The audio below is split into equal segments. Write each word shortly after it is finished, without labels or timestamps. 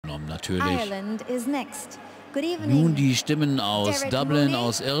haben, natürlich. Ireland is next. Good evening. Nun die Stimmen aus Derek Dublin, Mooney.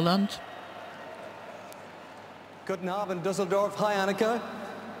 aus Irland. Guten Abend, Düsseldorf. Hi, Annika.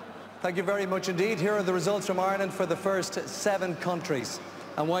 Thank you very much indeed. Here are the results from Ireland for the first 7 countries.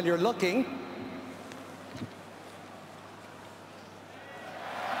 And while you're looking,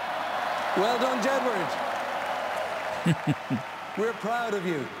 well done, Jedward. We're proud of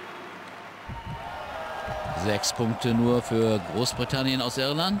you. 6 Punkte nur für Großbritannien aus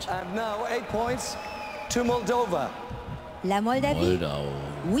Irland. And now 8 points to Moldova. La Moldavie. Moldau.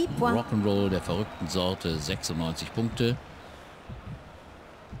 8 points. Rock'n'Roll der verrückten Sorte, 96 Punkte.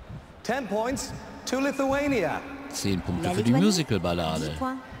 10 points to Lithuania. 10 Punkte La für die Lituanie. Musical-Ballade. 10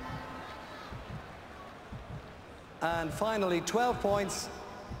 points. And finally 12 points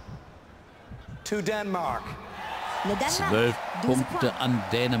to Denmark. Le Danemark. 12 12 Punkte points. an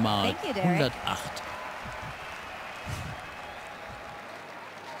Dänemark. Thank you, Derek. 108.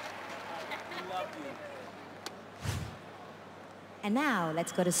 And now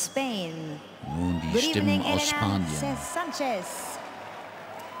let's go to Spain. Nun die Good Stimmen evening, aus Elena Spanien. Sanchez.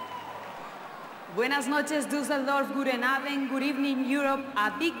 Buenas noches, Düsseldorf. Guten Abend. Good evening, Europe.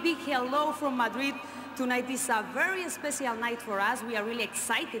 A big hello from Madrid. Tonight is a very special night for us. We are really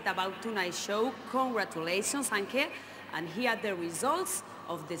excited about tonight's show. Congratulations, Anke. And here are the results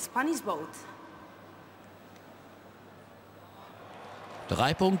of the Spanish vote.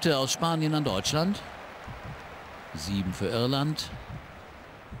 3 Punkte aus Spanien an Deutschland. 7 für Irland.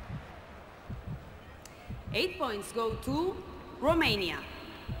 8 points go to Romania.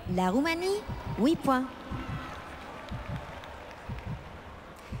 La Roumanie. 8 points.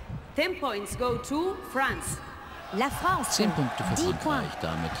 10 points go to France. La France. 10 Punkte für 10 Frankreich. points.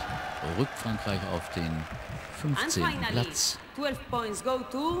 Damit rückt Frankreich auf den And 15. finally, Platz. 12 points go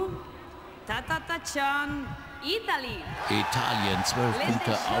to ta-ta-ta-chan, Italy. Italien 12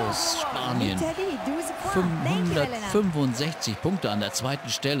 Punkte aus Spanien. Italie, 12 points. Thank you, Elena. 565 Punkte an der zweiten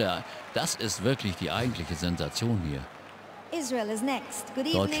Stelle. Das ist wirklich die eigentliche Sensation hier. Israel is next. Good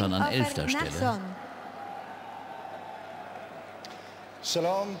evening. Deutschland an Ofer 11. Stelle. Nachson.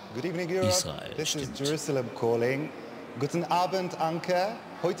 Shalom, good evening Europe. Israel, This is stimmt. Jerusalem calling. Guten Abend, Anke.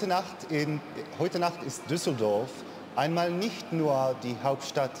 Heute Nacht ist Düsseldorf einmal nicht nur die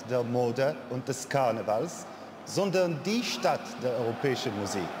Hauptstadt der Mode und des Karnevals, sondern die Stadt der europäischen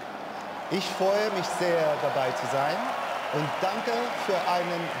Musik. Ich freue mich sehr, dabei zu sein und danke für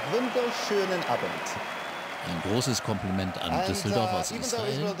einen wunderschönen Abend. Ein großes Kompliment an Düsseldorf aus Even though Israel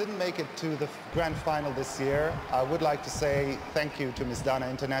Israel. didn't make it to the grand final this year, I would like to say thank you to Miss Dana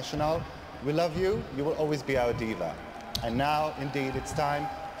International. We love you. You will always be our diva. And now, indeed, it's time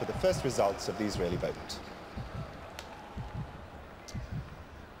for the first results of the Israeli vote.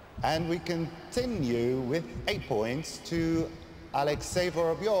 And we continue with 8 points to Alexei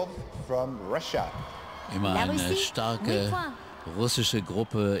Vorobyov from Russia. Immer La eine Russie, starke 8 points. russische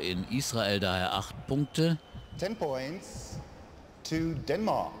Gruppe in Israel, daher 8 Punkte. 10 points to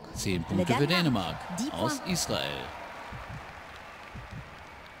Denmark. 10 Punkte für Dänemark 10 aus points. Israel.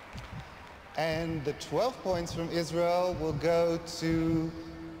 And the 12 points from Israel will go to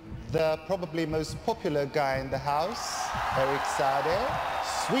the probably most popular guy in the house, Eric Sade,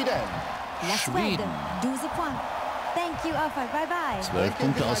 Sweden. La Suède. Schweden. 12 points. Thank you, Ofer. Bye bye. 12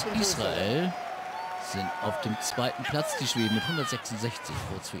 Punkte aus Israel sind auf dem zweiten Platz. Die Schweden mit 166,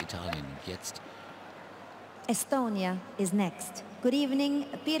 kurz für Italien. Und jetzt Estonia is next. Good evening,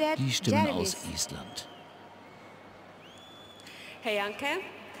 Piret die Stimmen Jarvis. aus Island. Hey Anke,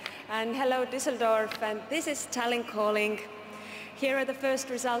 and hello Düsseldorf, and this is Tallinn calling. Here are the first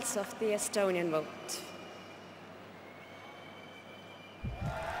results of the Estonian vote.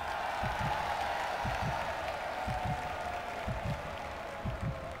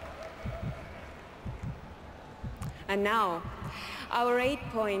 And now, our 8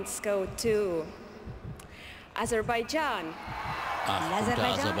 points go to Azerbaijan. 8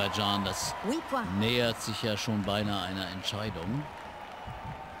 Punkte Aserbaidschan, das 8 points. nähert sich ja schon beinahe einer Entscheidung.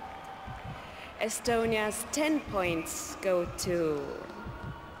 Estonia's 10 points go to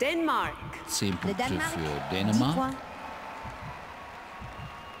Denmark. 10 Le Punkte Danemark. für 10 Dänemark. points.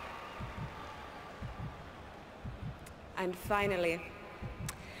 And finally,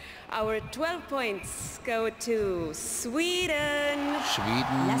 our 12 points go to Sweden. La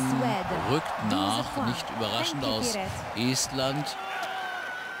Schweden Suède. rückt 12 nach, points. nicht überraschend Thank you, aus Piret. Estland.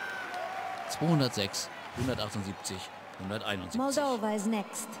 206, 178, 171. Moldova is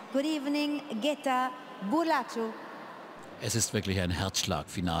next. Good evening, Geta Burlacu. Es ist wirklich ein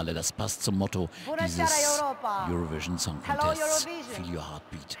Herzschlagfinale. Das passt zum Motto dieses Eurovision Song Contests. Feel Your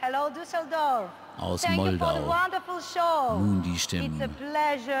Heartbeat. Hello Düsseldorf. Aus Thank you for the Moldau. wonderful show. Nun die It's a Stimmen.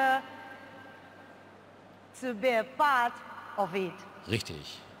 pleasure to be a part of it.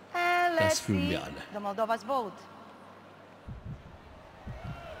 Richtig. And Das let's fühlen see wir alle. the Moldovas vote.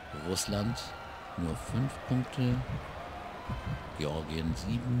 Russland nur 5 Punkte. Georgien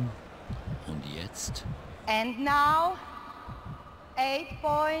 7. Und jetzt And now 8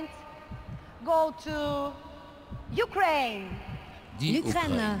 points go to Ukraine. die L'Ukraine,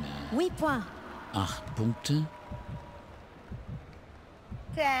 Ukraine. 8 points. 8 Punkte.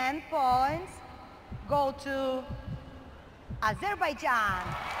 10 points go to Azerbaijan.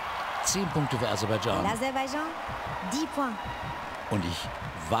 10 Punkte für Aserbaidschan. L'Azerbaïdjan, 10 points. Und ich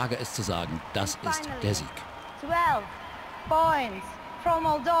wage es zu sagen, das ist der Sieg. 12 points from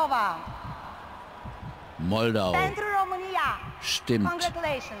Moldova. Moldau Pentru Romania. stimmt.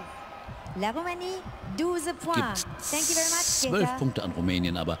 Congratulations. La Roumanie, 12 points. Gibt Thank you very much, 12 Kika. Punkte an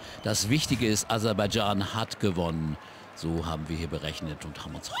Rumänien, aber das Wichtige ist, Aserbaidschan hat gewonnen. So haben wir hier berechnet und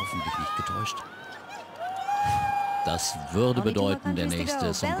haben uns hoffentlich nicht getäuscht. Das würde Only two more bedeuten, der countries to go.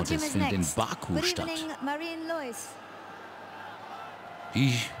 nächste Song Belgium Contest is findet in next. Baku Good statt. evening, Marine Lois.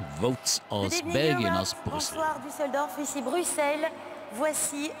 Die Votes aus Belgien, aus Brüssel. Bonsoir Düsseldorf, ici Bruxelles.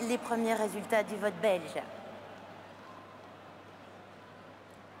 Voici les premiers résultats du vote belge.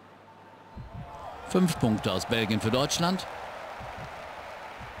 5 Punkte aus Belgien für Deutschland.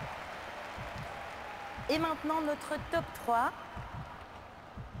 Et maintenant notre top 3.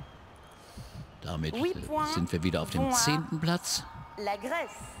 Damit 8 points sind wir wieder auf dem vont à 10. Platz. La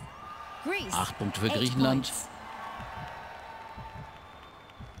Grèce. Greece, 8 Punkte für 8 Griechenland. points.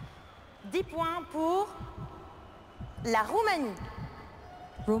 10 points pour la Roumanie.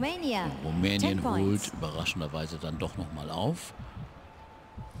 Romania, 10 Rumänien holt points. überraschenderweise dann doch nochmal auf.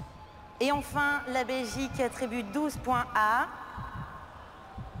 Et enfin, la Belgique attribue 12 points à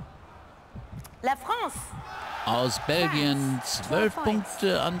la France. Aus Belgien 12 points.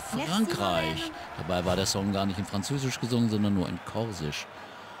 Punkte an Merci, Frankreich. Marlene. Dabei war der Song gar nicht in Französisch gesungen, sondern nur in Korsisch.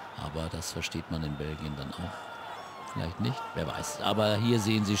 Aber das versteht man in Belgien dann auch. Vielleicht nicht, wer weiß. Aber hier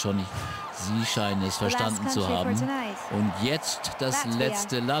sehen Sie schon, Sie scheinen es verstanden zu country for haben. tonight. Und jetzt das Latvia.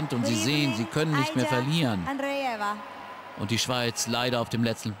 letzte Land. Und Sie Good sehen, evening, Sie können nicht mehr Aida verlieren. Andreeva. Und die Schweiz leider auf dem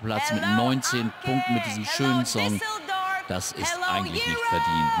letzten Platz mit Hello, 19 Anke. Punkten mit diesem Hello, schönen Song. Düsseldorf. Das ist Hello, eigentlich nicht Europe.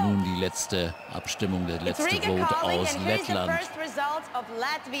 verdient. Nun die letzte Abstimmung, der letzte Riga Vote calling, aus and here's the Lettland. first result of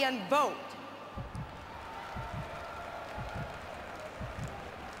Latvian vote.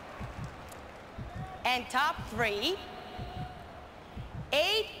 And top 3, 8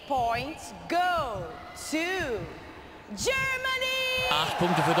 points go to Germany. 8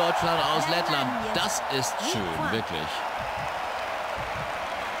 Punkte für Deutschland aus Lettland. Das ist schön, wirklich.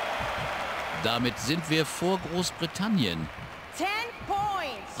 Damit sind wir vor Großbritannien 10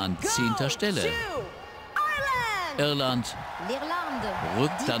 points an go 10. Stelle. to Ireland. Irland L'Irlande,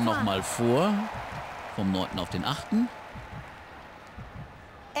 rückt 10 dann points. nochmal vor, vom 9. auf den 8.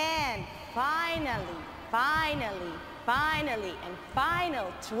 And finally, and final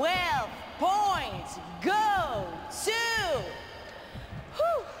 12 points go to...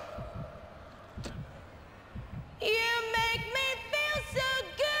 Whew. You make me feel so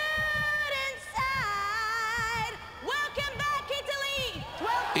good inside. Welcome back, Italy.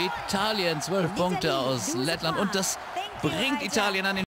 12 Italien 12 Punkte aus Lettland und das bringt Italien an den